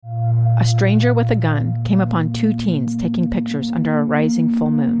a stranger with a gun came upon two teens taking pictures under a rising full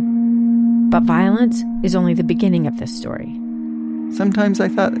moon. But violence is only the beginning of this story. Sometimes I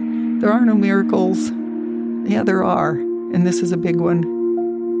thought, there are no miracles. Yeah, there are, and this is a big one.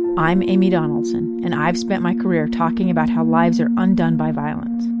 I'm Amy Donaldson, and I've spent my career talking about how lives are undone by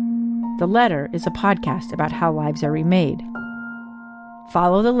violence. The Letter is a podcast about how lives are remade.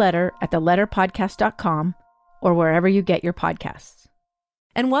 Follow The Letter at theletterpodcast.com or wherever you get your podcasts.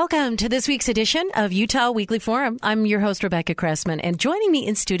 And welcome to this week's edition of Utah Weekly Forum. I'm your host, Rebecca Cressman, and joining me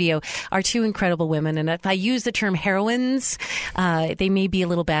in studio are two incredible women. And if I use the term heroines, they may be a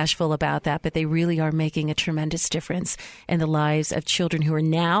little bashful about that, but they really are making a tremendous difference in the lives of children who are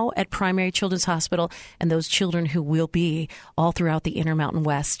now at Primary Children's Hospital and those children who will be all throughout the Intermountain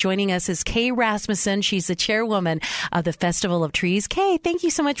West. Joining us is Kay Rasmussen. She's the chairwoman of the Festival of Trees. Kay, thank you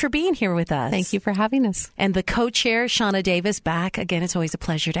so much for being here with us. Thank you for having us. And the co-chair, Shauna Davis, back. Again, it's always a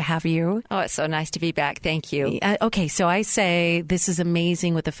pleasure to have you. Oh, it's so nice to be back. Thank you. Okay, so I say this is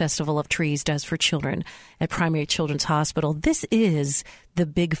amazing what the Festival of Trees does for children at Primary Children's Hospital. This is the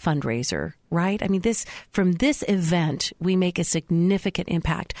big fundraiser, right? I mean, from this event, we make a significant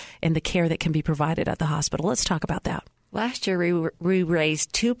impact in the care that can be provided at the hospital. Let's talk about that. Last year, we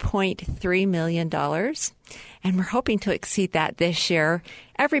raised $2.3 million, and we're hoping to exceed that this year.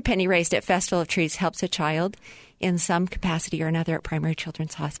 Every penny raised at Festival of Trees helps a child in some capacity or another at Primary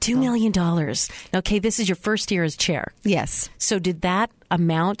Children's Hospital. $2 million. Now, Kay, this is your first year as chair. Yes. So did that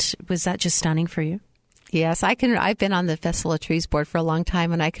amount, was that just stunning for you? Yes, I've been on the Festival of Trees board for a long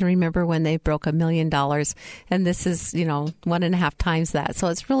time, and I can remember when they broke $1 million, and this is, 1.5 times that. So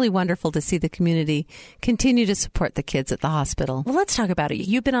it's really wonderful to see the community continue to support the kids at the hospital. Well, let's talk about it.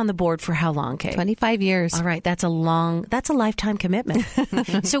 You've been on the board for how long, Kay? 25 years. All right, that's a lifetime commitment.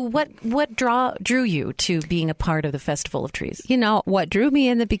 So what drew you to being a part of the Festival of Trees? What drew me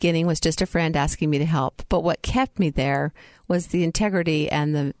in the beginning was just a friend asking me to help, but what kept me there was the integrity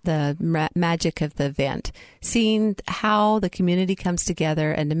and the magic of the event, seeing how the community comes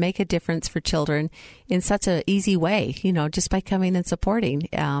together and to make a difference for children in such an easy way, just by coming and supporting.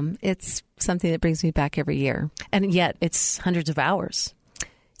 It's something that brings me back every year. And yet it's hundreds of hours.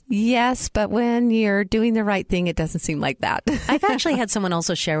 Yes, but when you're doing the right thing, it doesn't seem like that. I've actually had someone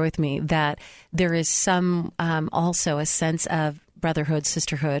also share with me that there is some also a sense of brotherhood,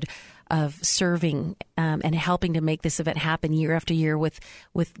 sisterhood, of serving and helping to make this event happen year after year with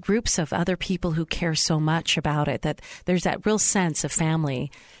groups of other people who care so much about it, that there's that real sense of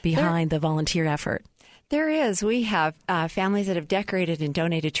family behind the volunteer effort. There is. We have families that have decorated and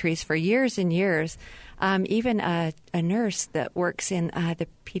donated trees for years and years. Even a nurse that works in the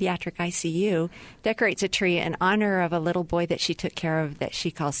pediatric ICU decorates a tree in honor of a little boy that she took care of that she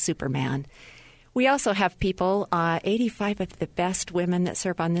calls Superman. We also have people, 85 of the best women that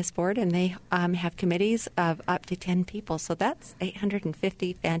serve on this board, and they have committees of up to 10 people. So that's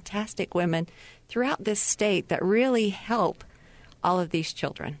 850 fantastic women throughout this state that really help all of these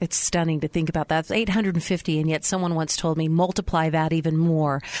children. It's stunning to think about that. It's 850, and yet someone once told me multiply that even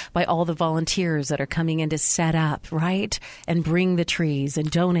more by all the volunteers that are coming in to set up, right, and bring the trees and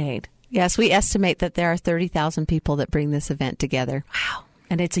donate. Yes, we estimate that there are 30,000 people that bring this event together. Wow.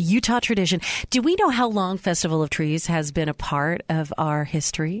 And it's a Utah tradition. Do we know how long Festival of Trees has been a part of our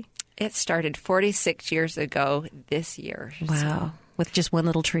history? It started 46 years ago this year. Wow. So. With just one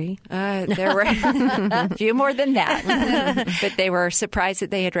little tree? There were a few more than that. But they were surprised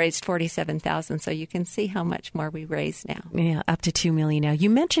that they had raised $47,000. So you can see how much more we raise now. Yeah, up to $2 million now. You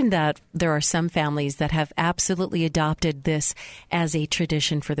mentioned that there are some families that have absolutely adopted this as a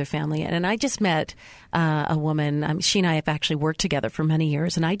tradition for their family. And I just met a woman. She and I have actually worked together for many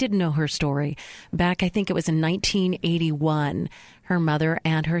years, and I didn't know her story. Back, I think it was in 1981, her mother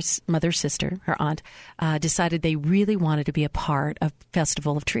and her mother's sister, her aunt, decided they really wanted to be a part of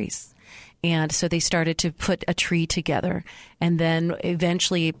Festival of Trees. And so they started to put a tree together. And then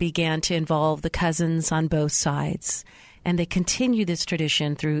eventually it began to involve the cousins on both sides. And they continued this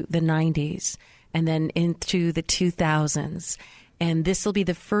tradition through the 90s and then into the 2000s. And this will be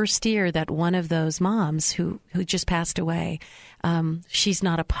the first year that one of those moms who just passed away, she's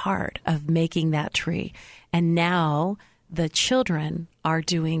not a part of making that tree. And now the children are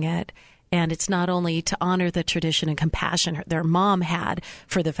doing it. And it's not only to honor the tradition and compassion their mom had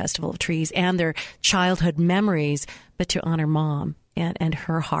for the Festival of Trees and their childhood memories, but to honor mom and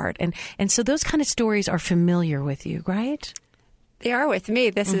her heart. And so those kind of stories are familiar with you, right? They are with me.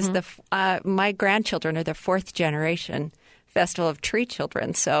 This is my grandchildren are the fourth generation Festival of Tree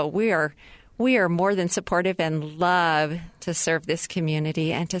children. So we're we are more than supportive and love to serve this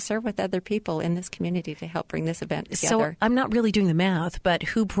community and to serve with other people in this community to help bring this event together. So I'm not really doing the math, but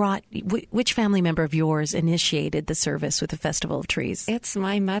which family member of yours initiated the service with the Festival of Trees? It's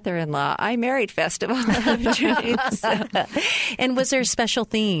my mother-in-law. I married Festival of Trees. And was there a special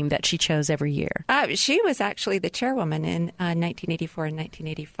theme that she chose every year? She was actually the chairwoman in 1984 and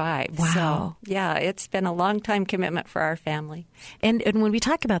 1985. Wow. So, yeah, it's been a long-time commitment for our family. And when we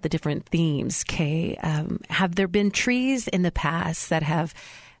talk about the different themes, Kay, have there been trees in the past that have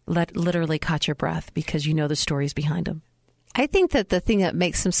literally caught your breath because you know the stories behind them? I think that the thing that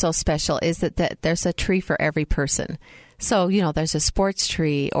makes them so special is that there's a tree for every person. So, there's a sports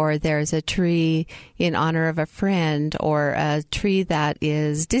tree, or there's a tree in honor of a friend, or a tree that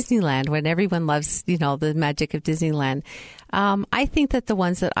is Disneyland, when everyone loves, the magic of Disneyland. I think that the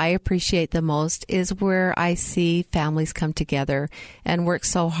ones that I appreciate the most is where I see families come together and work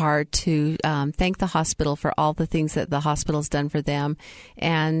so hard to thank the hospital for all the things that the hospital's done for them,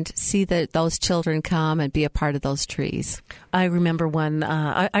 and see that those children come and be a part of those trees. I remember one.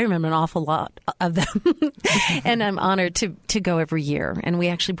 I remember an awful lot of them, and I'm honored to go every year. And we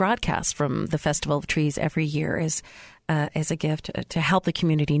actually broadcast from the Festival of Trees every year as a gift to help the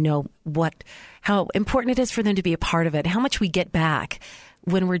community know how important it is for them to be a part of it, how much we get back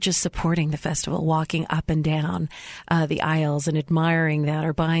when we're just supporting the festival, walking up and down the aisles and admiring that,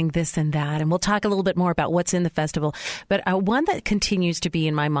 or buying this and that. And we'll talk a little bit more about what's in the festival. But one that continues to be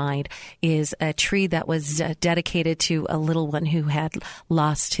in my mind is a tree that was dedicated to a little one who had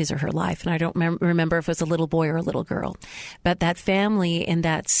lost his or her life. And I don't remember if it was a little boy or a little girl. But that family, in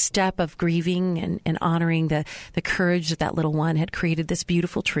that step of grieving and honoring the courage that that little one had, created this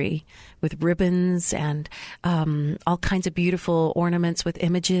beautiful tree with ribbons and all kinds of beautiful ornaments with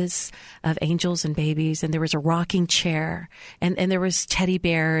images of angels and babies. And there was a rocking chair, and there was teddy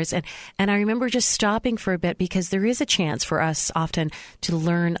bears. And I remember just stopping for a bit, because there is a chance for us often to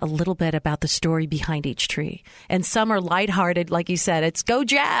learn a little bit about the story behind each tree. And some are lighthearted, like you said, it's go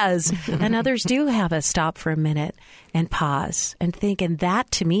jazz. And others do have us stop for a minute and pause and think. And that,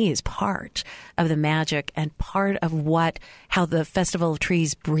 to me, is part of the magic and part of how the Festival of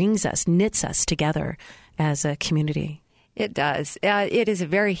Trees knits us together as a community. It does. It is a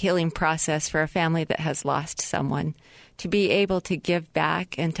very healing process for a family that has lost someone to be able to give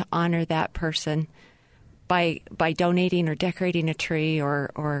back and to honor that person by donating or decorating a tree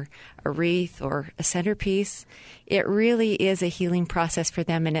or a wreath or a centerpiece. It really is a healing process for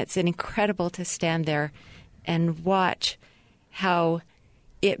them, and it's incredible to stand there and watch how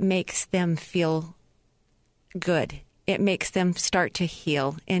it makes them feel good. It makes them start to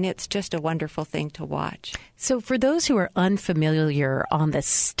heal, and it's just a wonderful thing to watch. So for those who are unfamiliar on the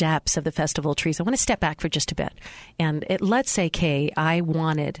steps of the Festival of Trees, I want to step back for just a bit. And let's say, Kay, I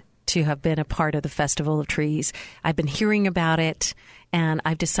wanted to have been a part of the Festival of Trees. I've been hearing about it, and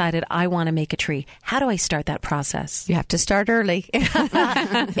I've decided I want to make a tree. How do I start that process? You have to start early.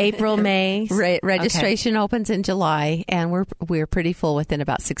 April, May? Registration opens in July, and we're pretty full within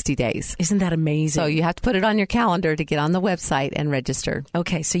about 60 days. Isn't that amazing? So you have to put it on your calendar to get on the website and register.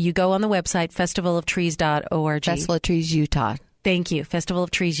 Okay, so you go on the website, festivaloftrees.org. Festival of Trees Utah. Thank you,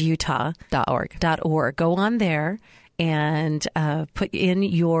 festivaloftreesutah.org. Go on there and put in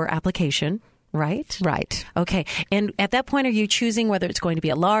your application. Right? Right. Okay. And at that point, are you choosing whether it's going to be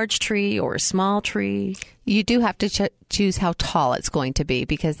a large tree or a small tree? You do have to choose how tall it's going to be,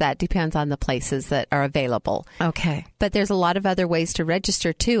 because that depends on the places that are available. Okay. But there's a lot of other ways to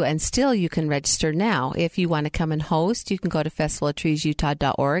register, too, and still you can register now. If you want to come and host, you can go to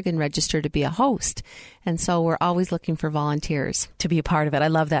festivaloftreesutah.org and register to be a host. And so we're always looking for volunteers to be a part of it. I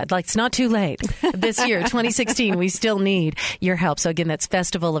love that. Like, it's not too late. This year, 2016, we still need your help. So again, that's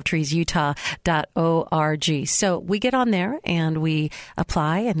festivaloftreesutah.org. So we get on there and we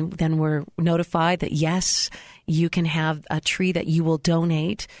apply, and then we're notified that, yes, you can have a tree that you will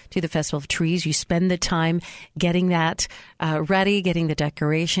donate to the Festival of Trees. You spend the time getting that ready, getting the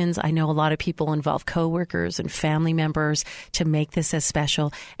decorations. I know a lot of people involve coworkers and family members to make this as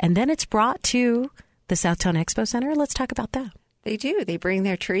special. And then it's brought to the Southtown Expo Center. Let's talk about that. They do. They bring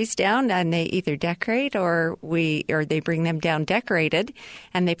their trees down, and they either decorate or they bring them down decorated,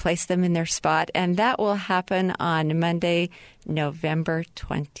 and they place them in their spot. And that will happen on Monday, November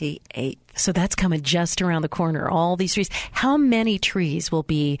 28th. So that's coming just around the corner. All these trees. How many trees will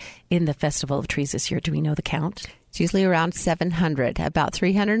be in the Festival of Trees this year? Do we know the count? It's usually around 700, about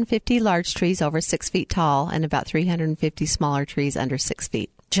 350 large trees over 6 feet tall and about 350 smaller trees under 6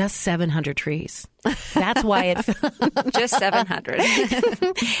 feet. Just 700 trees. That's why it just 700.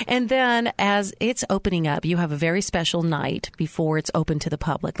 And then as it's opening up, you have a very special night before it's open to the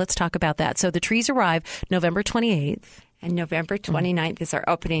public. Let's talk about that. So the trees arrive November 28th. And November 29th is our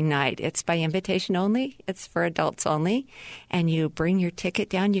opening night. It's by invitation only. It's for adults only. And you bring your ticket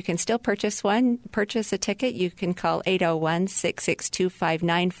down. You can still purchase a ticket. You can call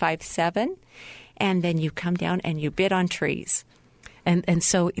 801-662-5957. And then you come down and you bid on trees. And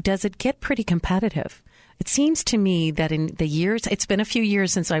so does it get pretty competitive? It seems to me that in the years, it's been a few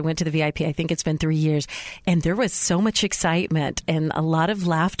years since I went to the VIP. I think it's been 3 years. And there was so much excitement and a lot of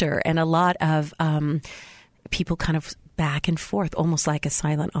laughter and a lot of people kind of back and forth, almost like a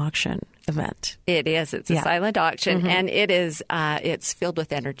silent auction event. It is. It's a silent auction, and it is. It's filled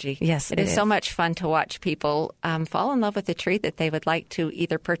with energy. Yes, it is so much fun to watch people fall in love with a tree that they would like to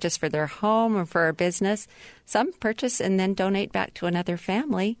either purchase for their home or for a business. Some purchase and then donate back to another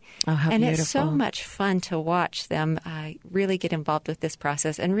family. Oh, how and beautiful. It's so much fun to watch them really get involved with this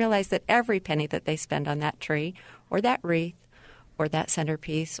process and realize that every penny that they spend on that tree or that wreath or that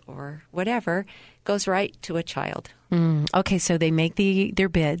centerpiece or whatever goes right to a child. Okay, so they make their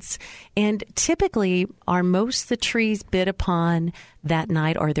bids. And typically, are most of the trees bid upon that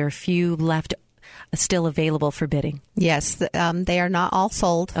night, or are there a few left still available for bidding? Yes, they are not all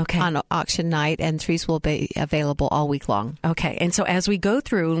sold on auction night, and trees will be available all week long. Okay, and so as we go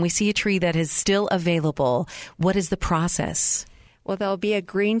through and we see a tree that is still available, what is the process? Well, there'll be a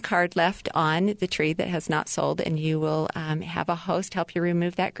green card left on the tree that has not sold, and you will have a host help you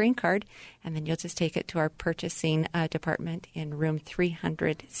remove that green card, and then you'll just take it to our purchasing department in room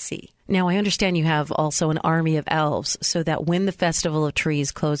 300C. Now, I understand you have also an army of elves, so that when the Festival of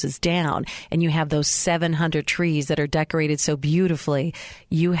Trees closes down and you have those 700 trees that are decorated so beautifully,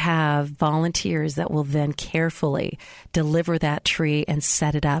 you have volunteers that will then carefully deliver that tree and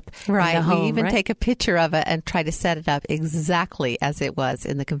set it up in the home, we even take a picture of it and try to set it up exactly as it was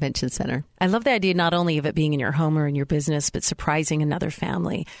in the convention center. I love the idea not only of it being in your home or in your business, but surprising another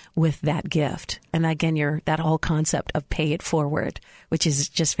family with that gift. And again, that whole concept of pay it forward, which is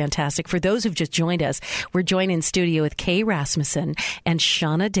just fantastic. For those who've just joined us, we're joined in studio with Kay Rasmussen and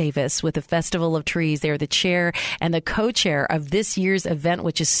Shauna Davis with the Festival of Trees. They're the chair and the co-chair of this year's event,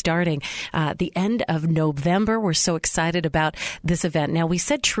 which is starting the end of November. We're so excited about this event. Now, we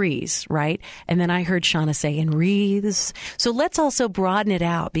said trees, right? And then I heard Shauna say, and wreaths. So let's also broaden it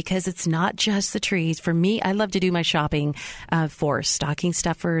out, because it's not just the trees. For me, I love to do my shopping for stocking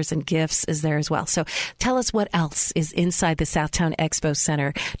stuffers and gifts is there as well. So tell us what else is inside the Southtown Expo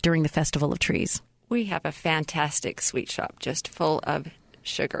Center during the Festival of Trees. We have a fantastic sweet shop just full of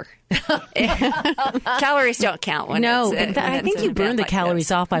sugar. Calories don't count when I think you burn the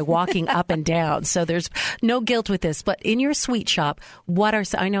calories off by walking up and down, so there's no guilt with this. But in your sweet shop,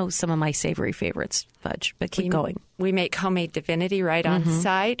 I know some of my savory favorites, fudge, but keep going. We make homemade divinity right on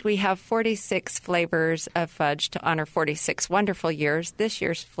site. We have 46 flavors of fudge to honor 46 wonderful years. This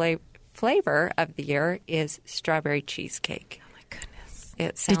year's flavor of the year is strawberry cheesecake. Oh, my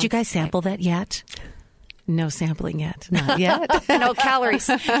goodness. Did you guys sample that yet? No sampling yet. Not yet. No, calories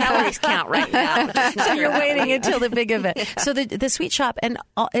count right now. So you're waiting until the big event. So the sweet shop, and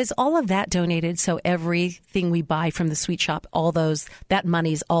is all of that donated? So everything we buy from the sweet shop, that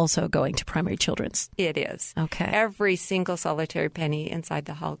money's also going to Primary Children's? It is. Okay. Every single solitary penny inside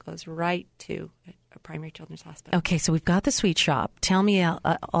the hall goes right to a Primary Children's Hospital. Okay, so we've got the sweet shop. Tell me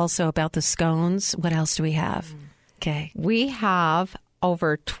also about the scones. What else do we have? Okay. We have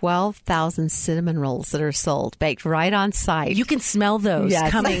over 12,000 cinnamon rolls that are sold, baked right on site. You can smell those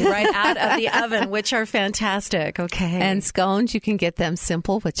coming right out of the oven, which are fantastic. Okay. And scones, you can get them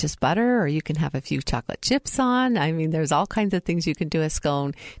simple with just butter, or you can have a few chocolate chips on. I mean, there's all kinds of things you can do a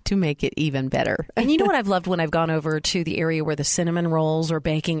scone to make it even better. And you know what I've loved when I've gone over to the area where the cinnamon rolls are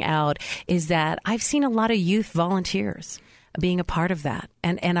baking out is that I've seen a lot of youth volunteers being a part of that.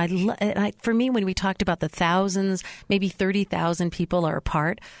 And for me, when we talked about the thousands, maybe 30,000 people are a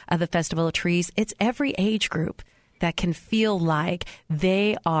part of the Festival of Trees, it's every age group that can feel like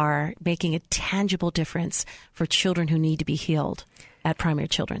they are making a tangible difference for children who need to be healed at Primary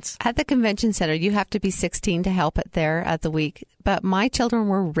Children's. At the convention center, you have to be 16 to help it there at the week. But my children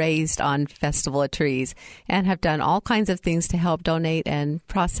were raised on Festival of Trees and have done all kinds of things to help donate and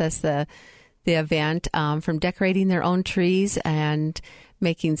process the event, from decorating their own trees and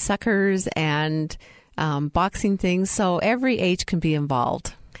making suckers and boxing things. So every age can be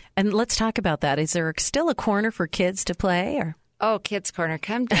involved. And let's talk about that. Is there still a corner for kids to play? Or? Oh, Kids Corner,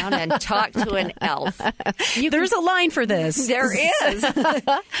 come down and talk to an elf. There's a line for this. There is.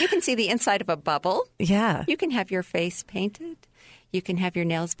 You can see the inside of a bubble. Yeah. You can have your face painted. You can have your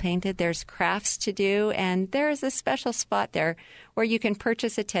nails painted. There's crafts to do, and there is a special spot there where you can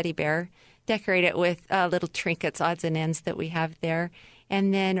purchase a teddy bear, decorate it with little trinkets, odds and ends that we have there,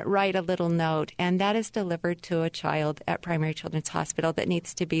 and then write a little note. And that is delivered to a child at Primary Children's Hospital that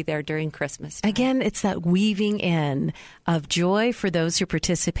needs to be there during Christmas time. Again, it's that weaving in of joy for those who are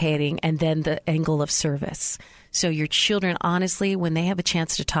participating and then the angle of service. So your children, honestly, when they have a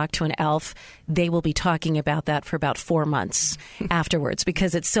chance to talk to an elf, they will be talking about that for about 4 months afterwards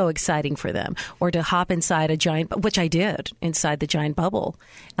because it's so exciting for them. Or to hop inside a giant, which I did, inside the giant bubble,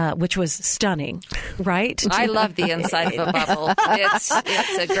 which was stunning, right? I love the inside of a bubble. It's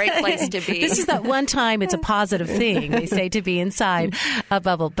a great place to be. This is that one time it's a positive thing, they say, to be inside a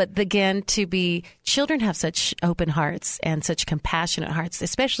bubble. But again, children have such open hearts and such compassionate hearts,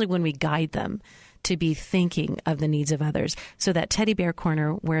 especially when we guide them to be thinking of the needs of others. So that teddy bear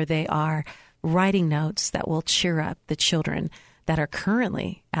corner where they are writing notes that will cheer up the children that are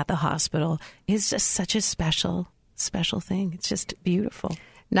currently at the hospital is just such a special thing. It's just beautiful.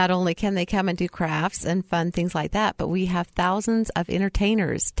 Not only can they come and do crafts and fun things like that, but we have thousands of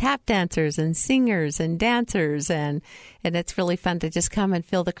entertainers, tap dancers and singers and dancers, and it's really fun to just come and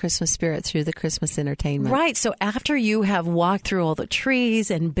feel the Christmas spirit through the Christmas entertainment. Right. So after you have walked through all the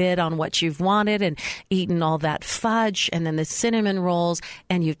trees and bid on what you've wanted and eaten all that fudge and then the cinnamon rolls,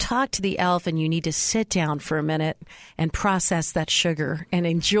 and you've talked to the elf and you need to sit down for a minute and process that sugar and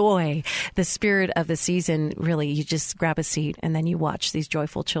enjoy the spirit of the season, really, you just grab a seat and then you watch these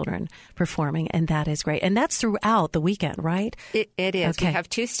joyful children performing, and that is great. And that's throughout the weekend, right? It is. Okay. We have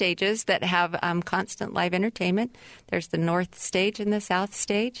 2 stages that have constant live entertainment. There's the north stage and the south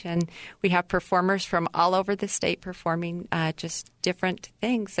stage, and we have performers from all over the state performing just different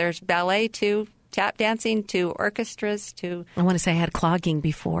things. There's ballet to tap dancing to orchestras to... I want to say I had clogging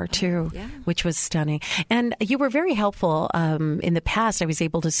before, too, which was stunning. And you were very helpful. In the past, I was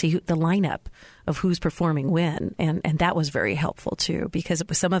able to see the lineup of who's performing when, and that was very helpful, too, because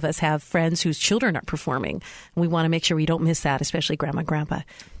some of us have friends whose children are performing. We want to make sure we don't miss that, especially Grandma and Grandpa.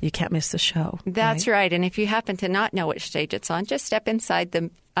 You can't miss the show. That's right. And if you happen to not know which stage it's on, just step inside the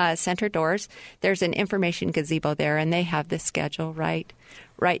center doors. There's an information gazebo there, and they have the schedule right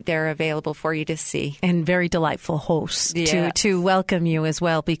there available for you to see. And very delightful hosts to welcome you as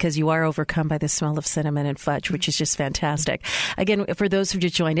well, because you are overcome by the smell of cinnamon and fudge, which is just fantastic. Again, for those who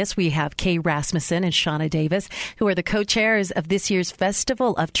just joined us, we have Kay Rasmussen and Shauna Davis, who are the co-chairs of this year's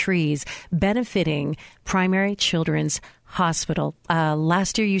Festival of Trees, benefiting Primary Children's Hospital.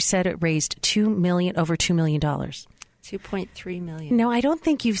 Last year, you said it raised over $2 million. $2.3 million. No, I don't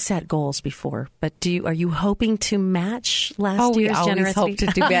think you've set goals before, but are you hoping to match last year's generosity? We always hope to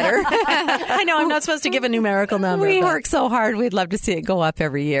do better. I know I'm not supposed to give a numerical number. We work so hard. We'd love to see it go up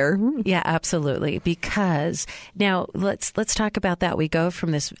every year. Yeah, absolutely. Because now let's talk about that. We go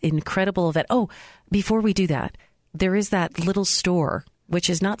from this incredible event. Oh, before we do that, there is that little store, which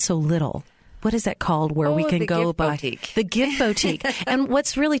is not so little. What is that called where we can go buy? The Gift Boutique. And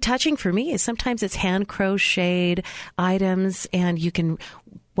what's really touching for me is sometimes it's hand crocheted items, and you can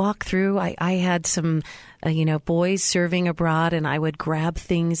walk through. I had some, boys serving abroad, and I would grab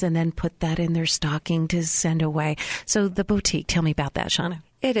things and then put that in their stocking to send away. So the boutique, tell me about that, Shauna.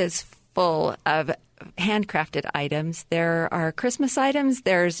 It is full of handcrafted items. There are Christmas items.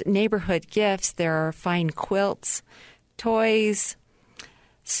 There's neighborhood gifts. There are fine quilts, toys,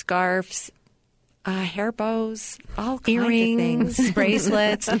 scarves, hair bows, all kinds earrings, of things.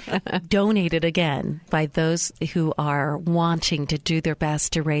 bracelets, donated again by those who are wanting to do their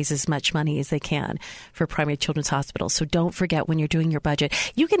best to raise as much money as they can for Primary Children's Hospital. So don't forget when you're doing your budget.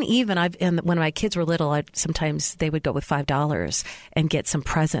 You can even, when my kids were little, sometimes they would go with $5 and get some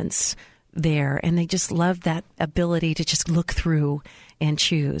presents there, and they just love that ability to just look through and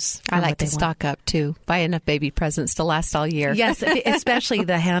choose. I like to stock up too, buy enough baby presents to last all year. Yes, especially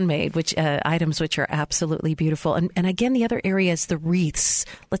the handmade items, which are absolutely beautiful. And again, the other area is the wreaths.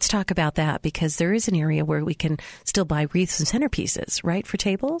 Let's talk about that, because there is an area where we can still buy wreaths and centerpieces, right, for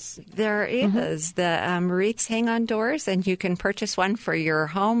tables? There is. The wreaths hang on doors, and you can purchase one for your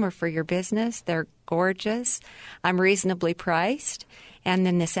home or for your business. They're gorgeous. Reasonably priced. And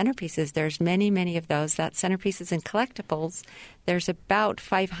then the centerpieces, there's many, many of those. That centerpieces and collectibles, there's about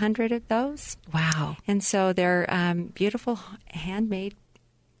 500 of those. Wow. And so they're beautiful handmade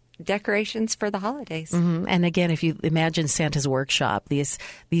decorations for the holidays. Mm-hmm. And again, if you imagine Santa's workshop, these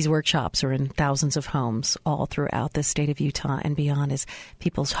workshops are in thousands of homes all throughout the state of Utah and beyond as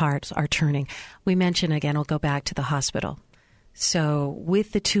people's hearts are turning. We mentioned, again, we'll go back to the hospital. So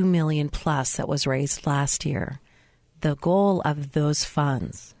with the $2 million plus that was raised last year, the goal of those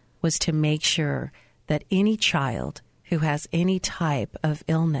funds was to make sure that any child who has any type of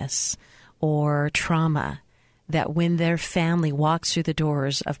illness or trauma, that when their family walks through the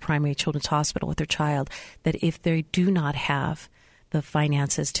doors of Primary Children's Hospital with their child, that if they do not have the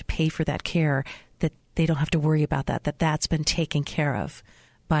finances to pay for that care, that they don't have to worry about that that's been taken care of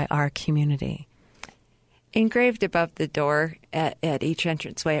by our community. Engraved above the door at each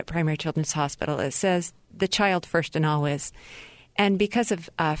entranceway at Primary Children's Hospital, it says, "The child first and always." And because of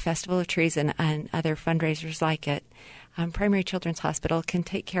Festival of Trees and other fundraisers like it, Primary Children's Hospital can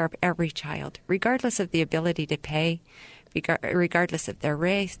take care of every child, regardless of the ability to pay, regardless of their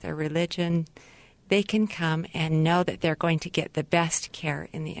race, their religion. They can come and know that they're going to get the best care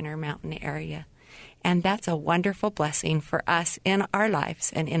in the Intermountain area. And that's a wonderful blessing for us in our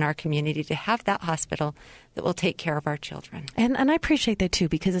lives and in our community to have that hospital that will take care of our children. And I appreciate that, too,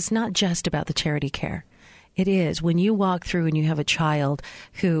 because it's not just about the charity care. It is. When you walk through and you have a child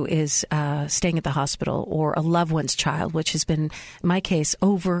who is staying at the hospital, or a loved one's child, which has been my case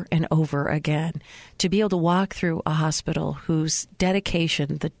over and over again, to be able to walk through a hospital whose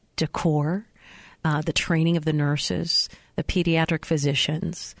dedication, the decor, the training of the nurses, the pediatric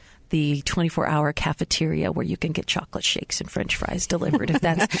physicians, the 24-hour cafeteria where you can get chocolate shakes and French fries delivered, if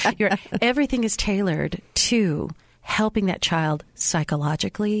that's everything is tailored to helping that child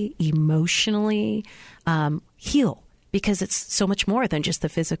psychologically, emotionally heal, because it's so much more than just the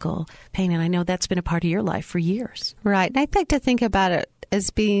physical pain. And I know that's been a part of your life for years. Right. And I'd like to think about it as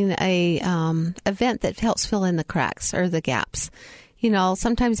being a event that helps fill in the cracks or the gaps. You know,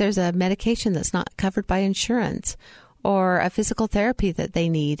 sometimes there's a medication that's not covered by insurance, or a physical therapy that they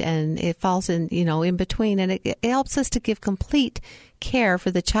need, and it falls in, in between. And it helps us to give complete care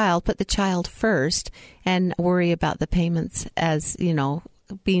for the child, put the child first, and worry about the payments as,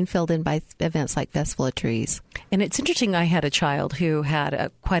 being filled in by events like Festival of Trees. And it's interesting, I had a child who had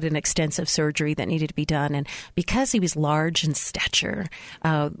quite an extensive surgery that needed to be done. And because he was large in stature,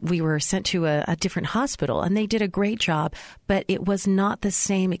 we were sent to a different hospital, and they did a great job. But it was not the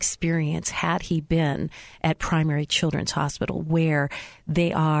same experience had he been at Primary Children's Hospital, where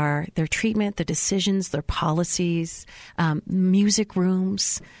their treatment, their decisions, their policies, music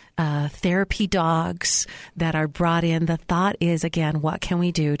rooms, therapy dogs that are brought in. The thought is, again, what can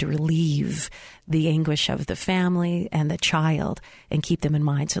we do to relieve the anguish of the family and the child and keep them in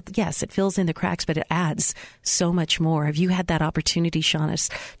mind? So, yes, it fills in the cracks, but it adds so much more. Have you had that opportunity, Shauna,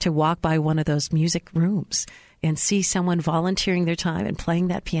 to walk by one of those music rooms and see someone volunteering their time and playing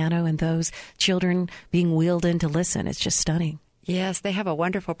that piano, and those children being wheeled in to listen? It's just stunning. Yes, they have a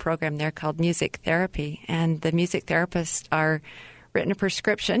wonderful program there called Music Therapy, and the music therapists are written a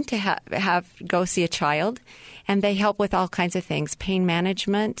prescription to have go see a child, and they help with all kinds of things, pain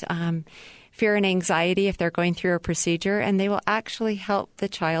management, fear and anxiety if they're going through a procedure, and they will actually help the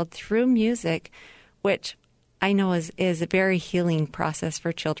child through music, which I know is a very healing process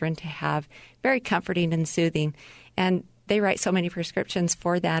for children to have, very comforting and soothing. And they write so many prescriptions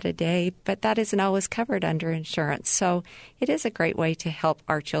for that a day, but that isn't always covered under insurance. So it is a great way to help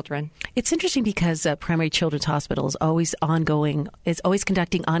our children. It's interesting because Primary Children's Hospital is always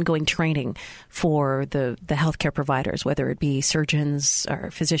conducting ongoing training for the healthcare providers, whether it be surgeons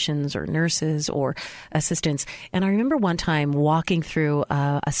or physicians or nurses or assistants. And I remember one time walking through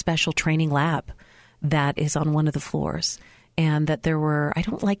a special training lab that is on one of the floors. And that there were, I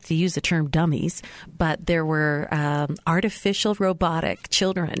don't like to use the term dummies, but there were artificial robotic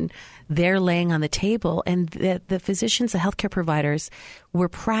children there laying on the table. And the physicians, the healthcare providers, were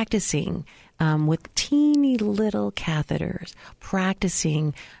practicing with teeny little catheters,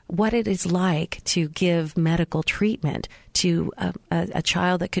 practicing what it is like to give medical treatment to a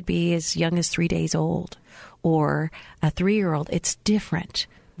child that could be as young as 3 days old or a 3-year-old. It's different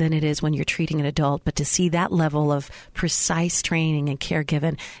than it is when you're treating an adult. But to see that level of precise training and care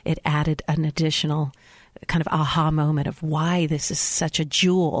given, it added an additional kind of aha moment of why this is such a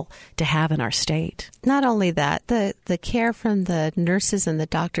jewel to have in our state. Not only that, the care from the nurses and the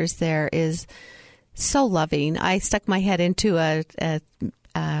doctors there is so loving. I stuck my head into a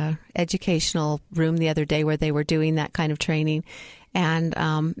educational room the other day where they were doing that kind of training, and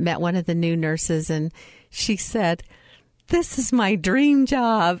met one of the new nurses, and she said, "This is my dream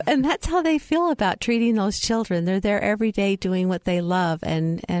job." And that's how they feel about treating those children. They're there every day doing what they love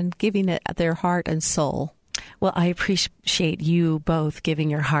and giving it their heart and soul. Well, I appreciate you both giving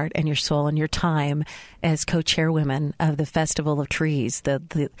your heart and your soul and your time as co-chairwomen of the Festival of Trees,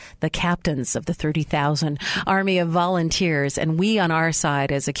 the captains of the 30,000 Army of Volunteers. And we on our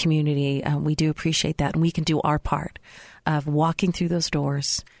side as a community, we do appreciate that, and we can do our part of walking through those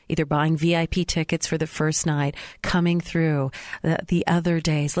doors, either buying VIP tickets for the first night, coming through the other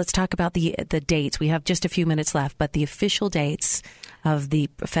days. Let's talk about the dates. We have just a few minutes left, but the official dates of the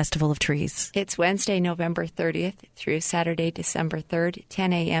Festival of Trees. It's Wednesday, November 30th through Saturday, December 3rd,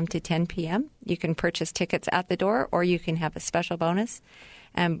 10 a.m. to 10 p.m. You can purchase tickets at the door, or you can have a special bonus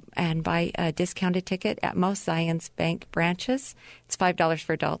and buy a discounted ticket at most Zions Bank branches. It's $5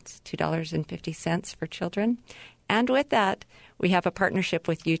 for adults, $2.50 for children. And with that, we have a partnership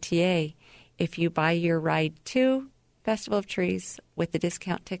with UTA. If you buy your ride to Festival of Trees with the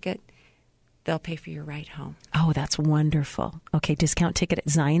discount ticket, they'll pay for your ride home. Oh, that's wonderful. Okay, discount ticket at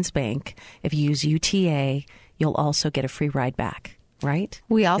Zions Bank. If you use UTA, you'll also get a free ride back, right?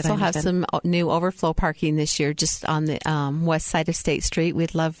 We also have some new overflow parking this year just on the west side of State Street.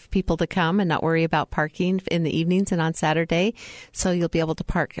 We'd love people to come and not worry about parking in the evenings and on Saturday. So you'll be able to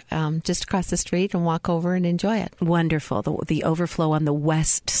park just across the street and walk over and enjoy it. Wonderful. The overflow on the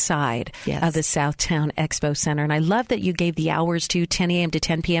west side of the Southtown Expo Center. And I love that you gave the hours to 10 a.m. to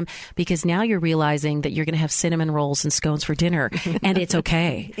 10 p.m. because now you're realizing that you're going to have cinnamon rolls and scones for dinner. And it's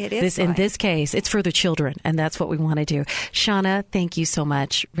okay. It is in this case, it's for the children. And that's what we want to do. Shauna, thank you so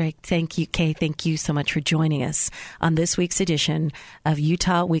much. Rick, thank you. Kay, thank you so much for joining us on this week's edition of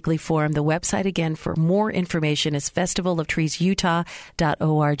Utah Weekly Forum. The website again for more information is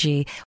festivalofTreesUtah.org.